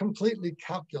 It's completely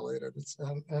calculated. It's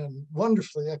and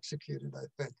wonderfully executed, I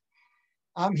think.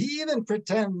 He even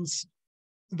pretends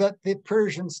that the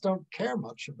Persians don't care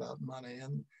much about money.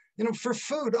 And, for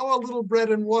food, a little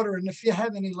bread and water. And if you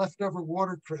have any leftover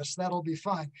watercress, that'll be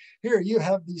fine. Here, you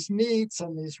have these meats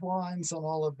and these wines and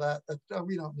all of that.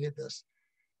 We don't need this.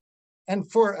 And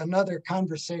for another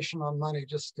conversation on money,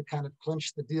 just to kind of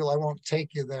clinch the deal, I won't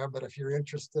take you there, but if you're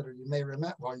interested, or you may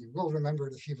remember, well, you will remember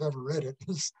it if you've ever read it,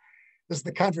 is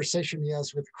the conversation he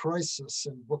has with Croesus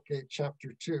in Book 8,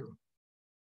 Chapter 2,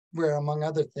 where, among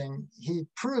other things, he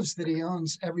proves that he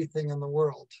owns everything in the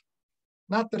world.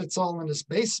 Not that it's all in his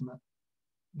basement,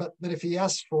 but that if he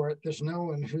asks for it, there's no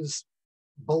one who's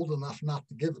bold enough not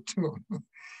to give it to him.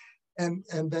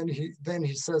 and then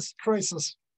he says,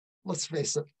 Croesus, let's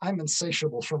face it, I'm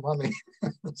insatiable for money.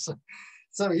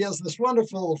 so he has this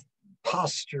wonderful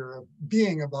posture of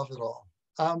being above it all.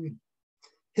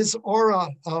 His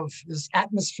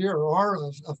atmosphere or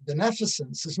aura of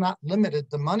beneficence is not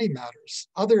limited to money matters.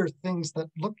 Other things that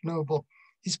look noble,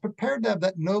 he's prepared to have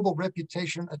that noble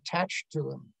reputation attached to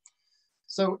him.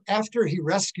 So after he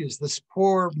rescues this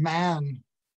poor man,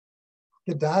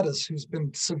 Gadatas, who's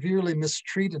been severely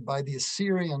mistreated by the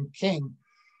Assyrian king,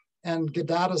 and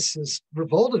Gadatas is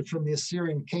revolted from the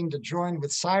Assyrian king to join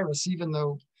with Cyrus, even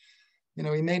though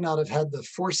he may not have had the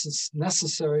forces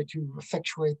necessary to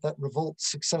effectuate that revolt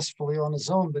successfully on his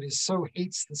own, but he so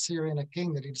hates the Syrian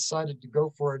king that he decided to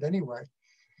go for it anyway.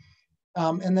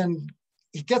 And then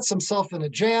he gets himself in a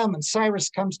jam, and Cyrus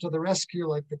comes to the rescue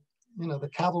like the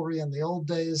cavalry in the old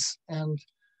days. And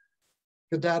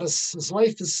Gadatas'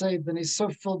 life is saved, and he's so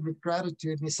filled with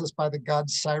gratitude. And he says, by the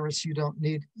gods, Cyrus, you don't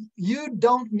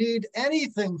need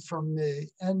anything from me,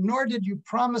 and nor did you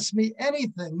promise me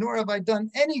anything, nor have I done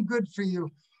any good for you,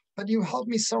 but you helped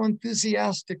me so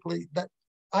enthusiastically that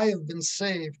I have been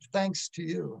saved thanks to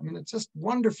you. I mean, it's just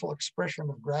wonderful expression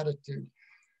of gratitude.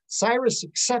 Cyrus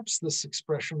accepts this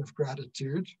expression of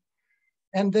gratitude,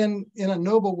 and then in a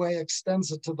noble way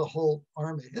extends it to the whole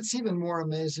army. It's even more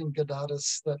amazing,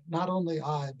 Gadatas, that not only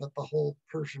I, but the whole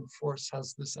Persian force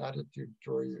has this attitude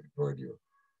toward you.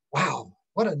 Wow,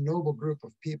 what a noble group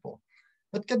of people.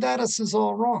 But Gadatas is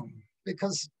all wrong,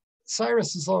 because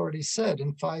Cyrus has already said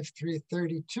in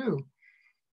 5:332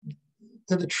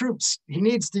 to the troops, he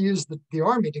needs to use the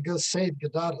army to go save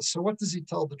Gadatas. So what does he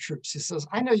tell the troops? He says,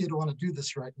 I know you don't want to do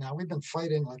this right now. We've been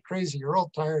fighting like crazy. You're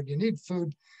all tired. You need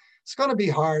food. It's going to be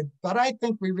hard, but I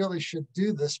think we really should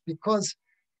do this because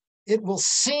it will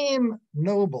seem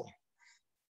noble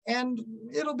and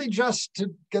it'll be just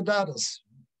to Gadatas,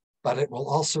 but it will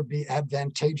also be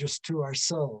advantageous to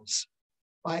ourselves.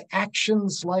 By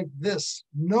actions like this,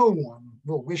 no one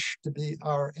will wish to be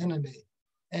our enemy,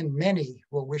 and many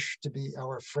will wish to be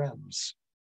our friends.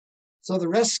 So the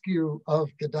rescue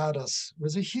of Gadatas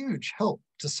was a huge help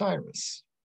to Cyrus,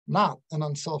 not an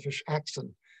unselfish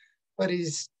action, but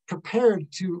he's prepared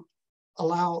to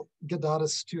allow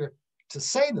Gadatas to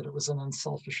say that it was an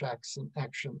unselfish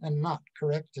action and not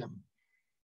correct him.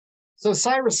 So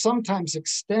Cyrus sometimes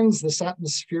extends this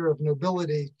atmosphere of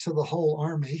nobility to the whole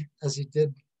army, as he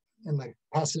did in the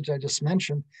passage I just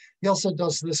mentioned. He also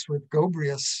does this with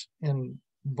Gobryas in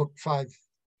Book 5,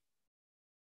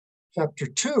 Chapter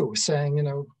 2, saying,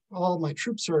 all my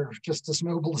troops are just as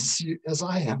noble as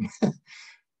I am.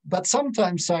 But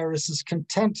sometimes Cyrus is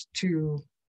content to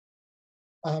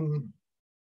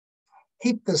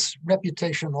keep this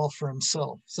reputation all for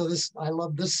himself. So I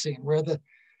love this scene where the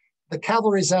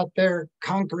cavalry's out there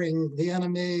conquering the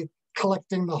enemy,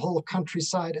 collecting the whole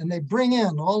countryside, and they bring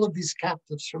in all of these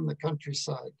captives from the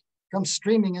countryside, come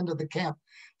streaming into the camp,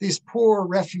 these poor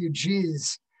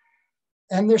refugees,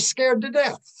 and they're scared to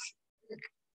death.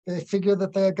 They figure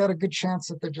that they've got a good chance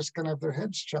that they're just going to have their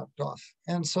heads chopped off.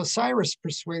 And so Cyrus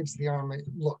persuades the army,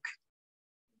 look,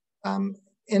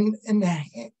 in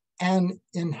an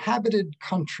inhabited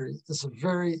country is a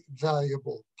very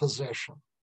valuable possession.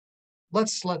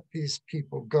 Let's let these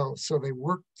people go so they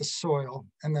work the soil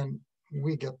and then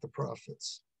we get the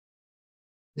profits.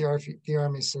 The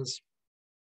army says,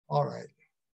 all right.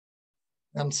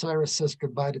 And Cyrus says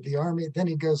goodbye to the army. Then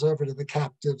he goes over to the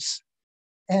captives.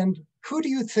 And who do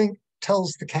you think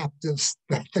tells the captives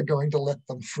that they're going to let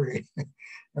them free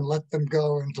and let them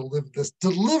go and to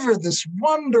deliver this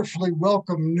wonderfully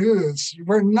welcome news.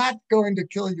 We're not going to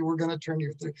kill you, we're going to turn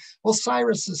you free. Well,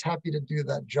 Cyrus is happy to do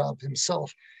that job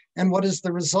himself. And what is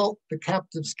the result? The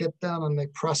captives get down and they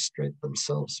prostrate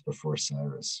themselves before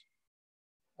Cyrus.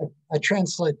 I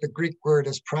translate the Greek word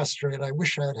as prostrate. I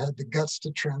wish I had had the guts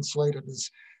to translate it as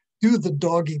do the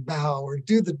doggy bow or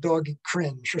do the doggy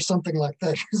cringe or something like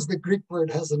that, because the Greek word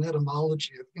has an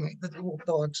etymology of the little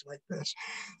dogs like this.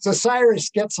 So Cyrus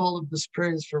gets all of this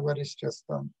praise for what he's just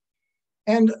done.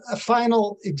 And a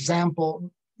final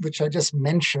example, which I just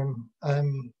mentioned,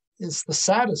 is the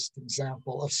saddest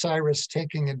example of Cyrus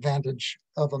taking advantage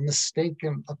of a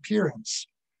mistaken appearance.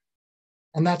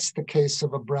 And that's the case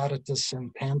of Abradatus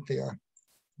and Panthea,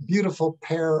 beautiful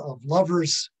pair of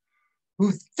lovers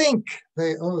who think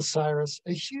they owe Cyrus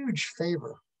a huge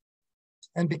favor.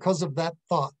 And because of that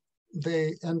thought,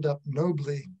 they end up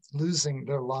nobly losing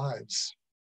their lives,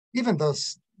 even though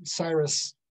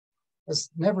Cyrus has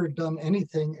never done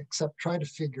anything except try to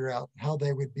figure out how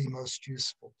they would be most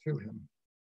useful to him.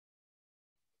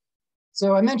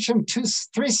 So I mentioned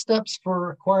three steps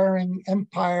for acquiring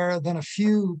empire, then a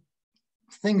few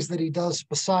things that he does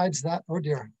besides that. Oh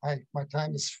dear, my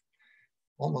time is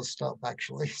almost up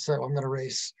actually, so I'm going to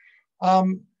race.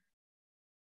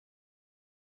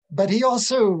 But he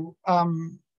also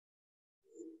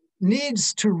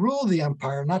needs to rule the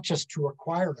empire, not just to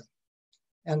acquire it.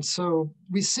 And so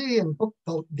we see in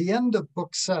the end of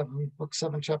book 7,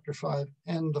 chapter 5,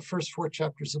 and the first 4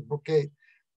 chapters of book 8,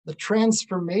 the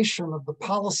transformation of the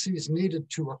policies needed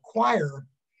to acquire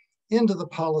into the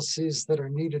policies that are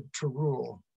needed to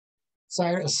rule.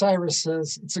 Cyrus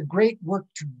says, it's a great work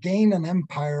to gain an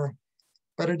empire,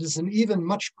 but it is an even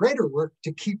much greater work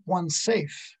to keep one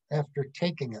safe after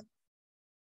taking it.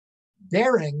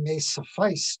 Daring may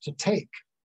suffice to take,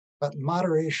 but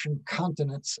moderation,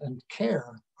 continence, and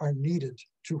care are needed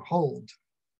to hold.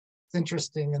 It's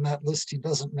interesting, in that list, he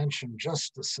doesn't mention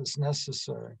justice as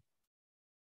necessary.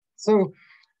 So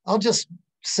I'll just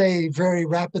say very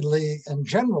rapidly and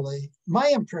generally, my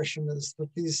impression is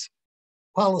that these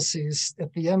policies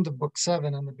at the end of book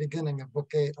 7 and the beginning of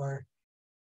book 8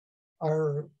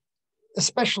 are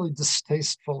especially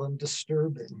distasteful and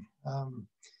disturbing.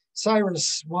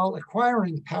 Cyrus, while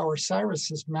acquiring power, Cyrus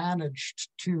has managed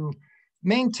to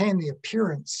maintain the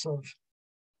appearance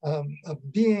of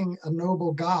being a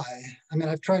noble guy. I mean,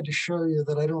 I've tried to show you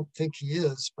that I don't think he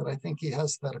is, but I think he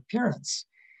has that appearance.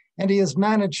 And he has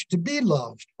managed to be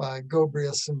loved by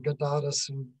Gobryas and Gadatas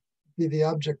and be the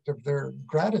object of their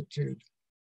gratitude.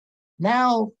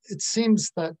 Now it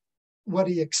seems that what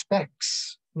he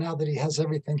expects, now that he has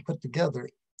everything put together,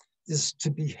 is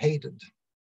to be hated.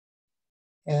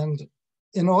 And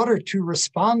in order to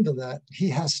respond to that, he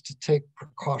has to take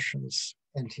precautions,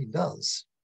 and he does.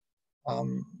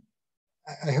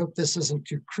 I hope this isn't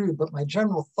too crude, but my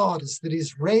general thought is that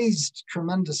he's raised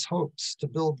tremendous hopes to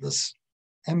build this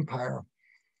empire,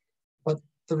 but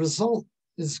the result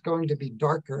is going to be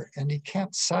darker, and he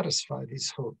can't satisfy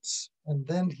these hopes, and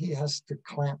then he has to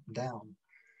clamp down.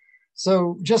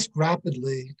 So just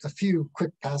rapidly, a few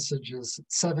quick passages. At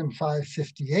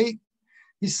 7:558,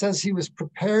 he says he was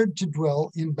prepared to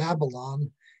dwell in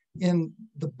Babylon, in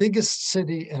the biggest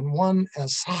city and one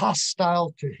as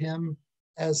hostile to him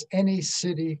as any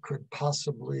city could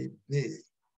possibly be.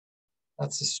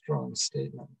 That's a strong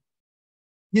statement.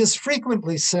 He has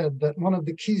frequently said that one of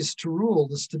the keys to rule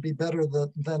is to be better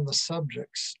than the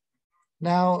subjects.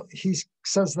 Now he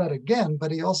says that again,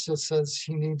 but he also says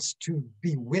he needs to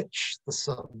bewitch the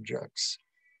subjects.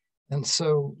 And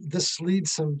so this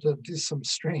leads him to do some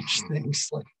strange things,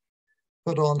 like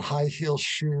put on high heel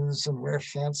shoes and wear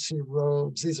fancy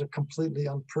robes. These are completely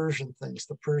un-Persian things.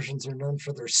 The Persians are known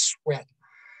for their sweat.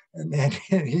 And then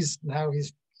he's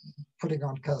putting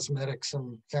on cosmetics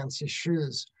and fancy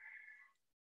shoes.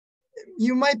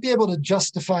 You might be able to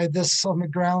justify this on the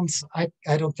grounds, I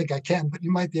don't think I can, but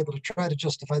you might be able to try to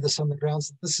justify this on the grounds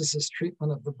that this is his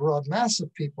treatment of the broad mass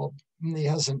of people. And he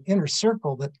has an inner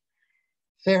circle that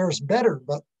fares better.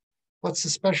 But what's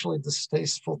especially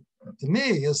distasteful to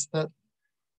me is that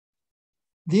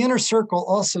the inner circle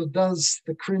also does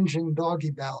the cringing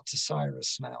doggy bow to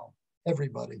Cyrus now,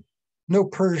 everybody. No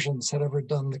Persians had ever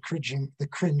done the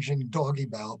cringing doggy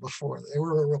bow before. They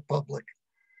were a republic.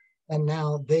 And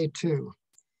now they too,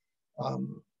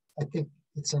 I think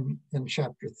it's in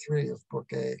chapter 3 of book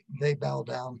 8, they bow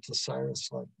down to Cyrus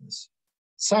like this.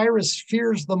 Cyrus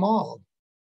fears them all.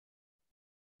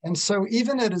 And so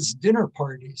even at his dinner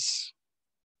parties,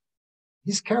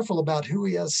 he's careful about who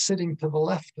he has sitting to the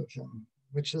left of him.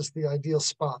 which is the ideal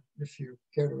spot if you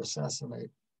care to assassinate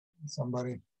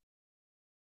somebody.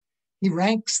 He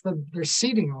ranks their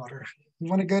seating order. You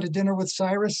want to go to dinner with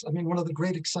Cyrus? I mean, one of the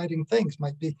great exciting things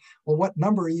might be, well, what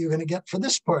number are you going to get for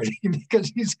this party?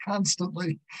 Because he's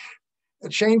constantly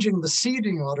changing the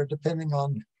seating order depending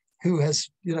on who has,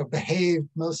 behaved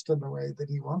most in the way that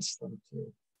he wants them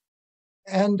to.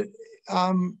 And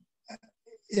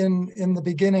in the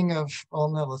beginning of,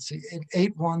 let's see,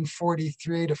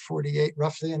 8143 to 48,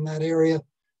 roughly in that area,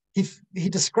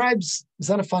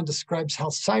 Xenophon describes how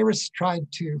Cyrus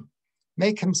tried to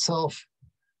make himself,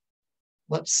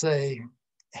 let's say,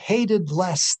 hated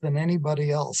less than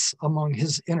anybody else among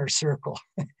his inner circle.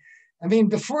 I mean,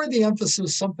 before the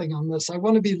emphasis something on this, I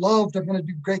want to be loved. I'm going to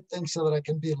do great things so that I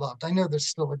can be loved. I know there's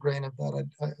still a grain of that,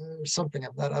 or something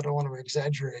of that. I don't want to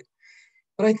exaggerate.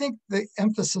 But I think the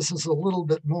emphasis is a little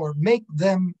bit more, make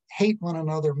them hate one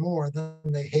another more than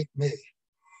they hate me.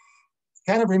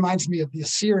 Kind of reminds me of the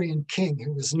Assyrian king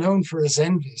who was known for his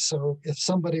envy. So if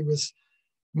somebody was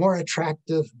more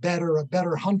attractive, a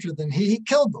better hunter than he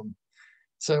killed them.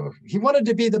 So he wanted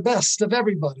to be the best of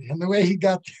everybody. And the way he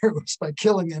got there was by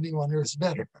killing anyone who was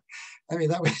better. I mean,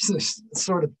 that was a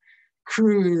sort of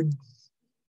crude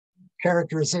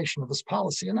characterization of his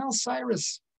policy. And now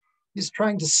Cyrus, he's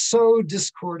trying to sow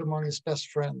discord among his best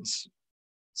friends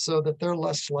so that they're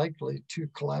less likely to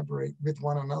collaborate with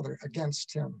one another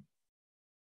against him.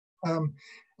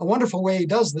 A wonderful way he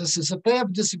does this is if they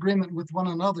have disagreement with one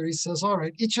another, he says, all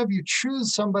right, each of you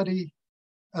choose somebody,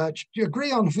 you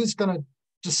agree on who's going to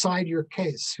decide your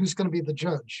case, who's going to be the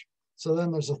judge. So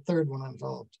then there's a third one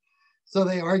involved. So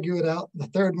they argue it out. The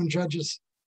third one judges.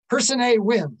 Person A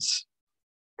wins.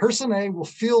 Person A will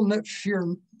feel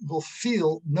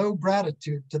no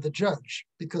gratitude to the judge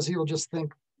because he will just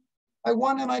think, I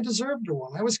won and I deserved to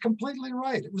win. I was completely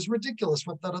right. It was ridiculous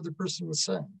what that other person was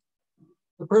saying.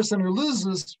 The person who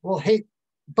loses will hate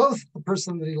both the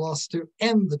person that he lost to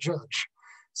and the judge.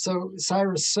 So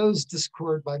Cyrus sows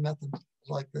discord by methods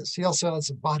like this. He also has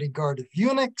a bodyguard of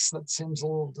eunuchs. That seems a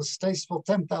little distasteful,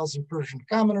 10,000 Persian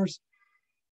commoners.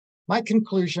 My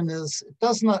conclusion is it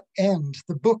does not end,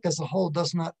 the book as a whole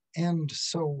does not end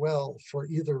so well for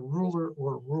either ruler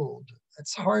or ruled.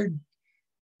 It's hard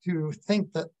to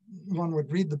think that one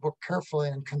would read the book carefully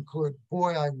and conclude,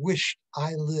 boy, I wished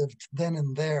I lived then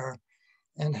and there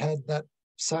and had that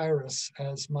Cyrus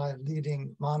as my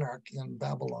leading monarch in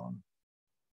Babylon.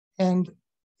 And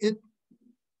it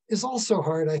is also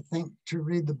hard, I think, to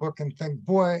read the book and think,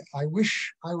 boy, I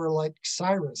wish I were like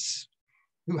Cyrus,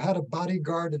 who had a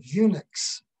bodyguard of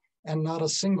eunuchs and not a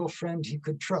single friend he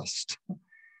could trust.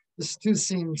 This too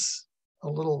seems a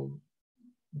little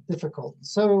difficult.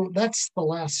 So that's the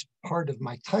last part of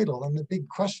my title. And the big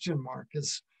question mark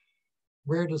is,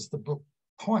 where does the book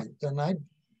point? And I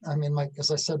mean,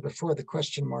 as I said before, the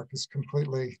question mark is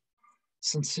completely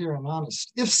sincere and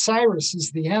honest. If Cyrus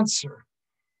is the answer,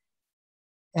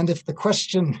 and if the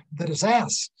question that is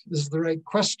asked is the right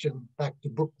question, back to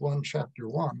book 1, chapter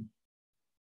 1,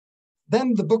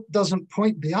 then the book doesn't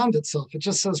point beyond itself. It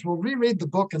just says, well, reread the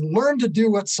book and learn to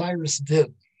do what Cyrus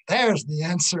did. There's the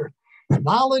answer.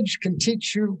 Knowledge can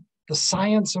teach you the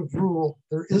science of rule.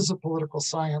 There is a political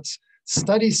science.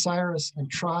 Study Cyrus and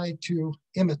try to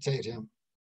imitate him.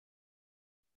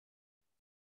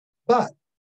 But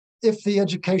if the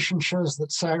education shows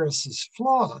that Cyrus is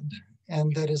flawed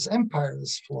and that his empire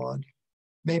is flawed,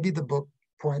 maybe the book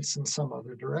points in some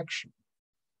other direction.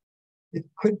 It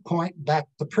could point back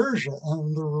to Persia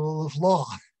and the rule of law.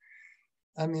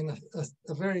 I mean,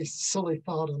 a very silly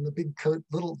thought on the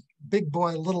big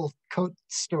boy, little coat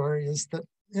story is that,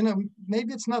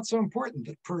 maybe it's not so important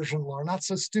that Persian law, not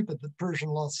so stupid that Persian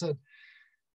law said,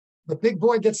 the big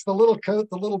boy gets the little coat,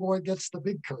 the little boy gets the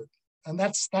big coat. And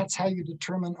that's how you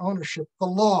determine ownership, the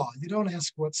law. You don't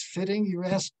ask what's fitting, you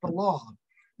ask the law.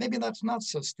 Maybe that's not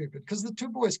so stupid because the two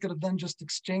boys could have then just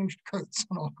exchanged coats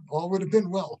and all would have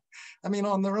been well. I mean,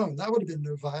 on their own, that would have been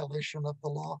no violation of the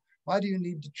law. Why do you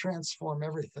need to transform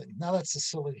everything? Now that's a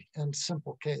silly and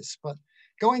simple case, but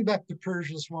going back to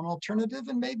Persia is one alternative,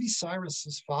 and maybe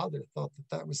Cyrus's father thought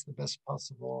that that was the best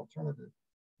possible alternative.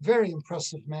 Very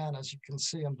impressive man, as you can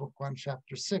see in book 1,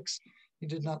 chapter 6. He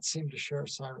did not seem to share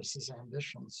Cyrus's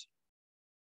ambitions.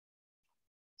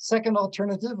 Second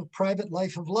alternative, a private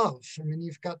life of love. I mean,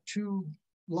 you've got two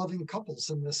loving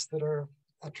couples in this that are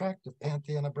attractive,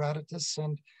 Pantheon Abradatus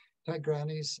and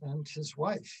Tigranes and his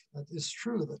wife. It is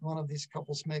true that one of these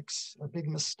couples makes a big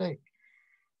mistake.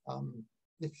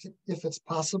 If it's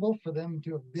possible for them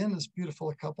to have been as beautiful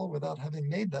a couple without having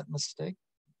made that mistake,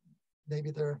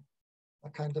 maybe they're a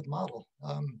kind of model.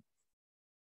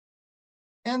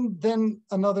 And then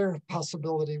another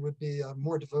possibility would be a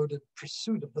more devoted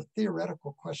pursuit of the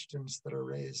theoretical questions that are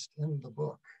raised in the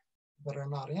book that are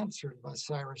not answered by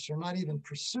Cyrus or not even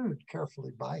pursued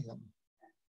carefully by him.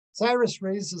 Cyrus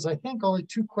raises, I think, only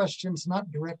two questions not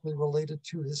directly related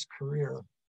to his career.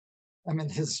 I mean,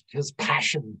 his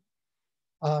passion.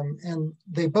 And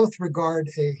they both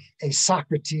regard a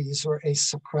Socrates or a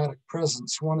Socratic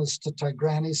presence. One is to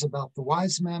Tigranes about the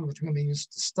wise man with whom he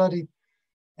used to study,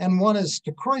 and one is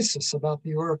to Croesus about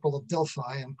the Oracle of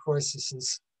Delphi. And Croesus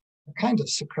is a kind of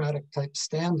Socratic type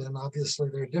stand-in. Obviously,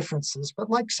 there are differences, but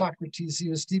like Socrates, he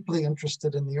was deeply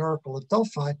interested in the Oracle of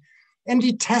Delphi, and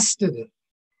he tested it.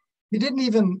 He didn't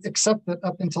even accept it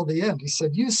up until the end. He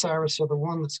said, you, Cyrus, are the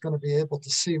one that's going to be able to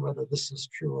see whether this is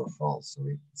true or false. So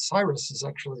Cyrus is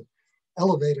actually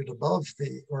elevated above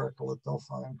the Oracle of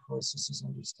Delphi and Croesus's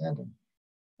understanding.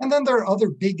 And then there are other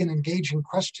big and engaging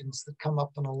questions that come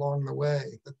up and along the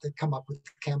way, that they come up with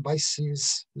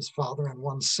Cambyses, his father, in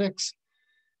 1:6,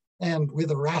 and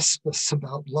with Erasmus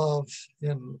about love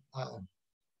in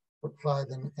book 5,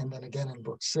 and then again in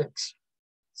book 6.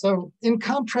 So in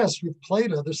contrast with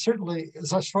Plato, there's certainly,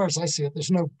 as far as I see it, there's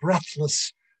no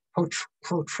breathless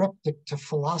protreptic to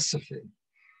philosophy.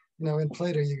 You know, in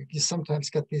Plato, you sometimes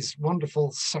get these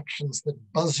wonderful sections that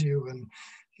buzz you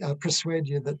and persuade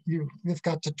you that you've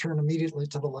got to turn immediately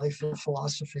to the life of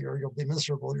philosophy or you'll be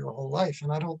miserable your whole life.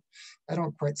 And I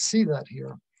don't quite see that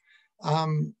here.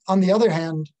 On the other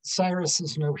hand, Cyrus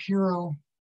is no hero.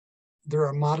 There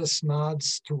are modest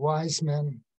nods to wise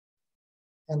men,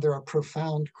 and there are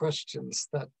profound questions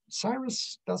that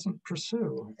Cyrus doesn't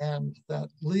pursue and that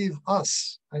leave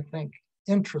us, I think,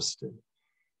 interested.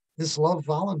 Is love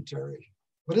voluntary?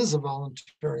 What is a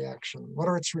voluntary action? What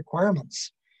are its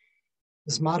requirements?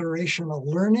 Is moderation a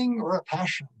learning or a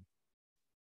passion?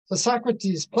 So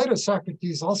Plato's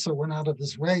Socrates also went out of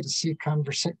his way to seek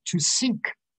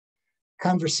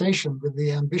conversation with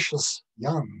the ambitious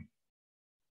young.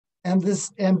 And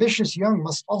this ambitious young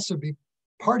must also be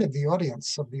part of the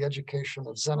audience of the education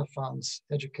of Xenophon's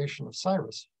education of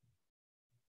Cyrus.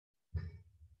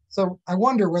 So I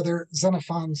wonder whether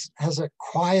Xenophon has a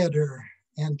quieter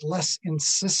and less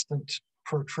insistent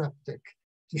protreptic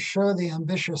to show the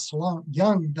ambitious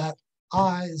young that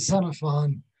I,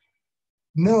 Xenophon,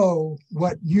 know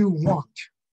what you want.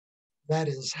 That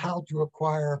is, how to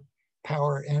acquire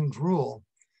power and rule,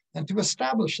 and to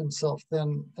establish himself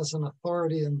then as an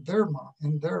authority in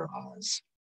their eyes,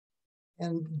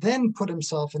 and then put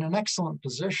himself in an excellent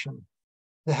position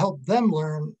to help them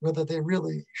learn whether they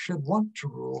really should want to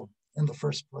rule in the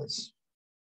first place.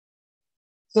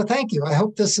 So thank you. I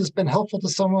hope this has been helpful to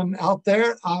someone out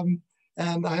there.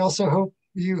 And I also hope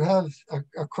you have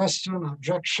a question,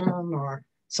 objection, or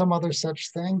some other such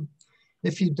thing.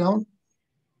 If you don't,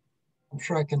 I'm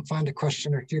sure I can find a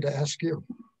question or two to ask you.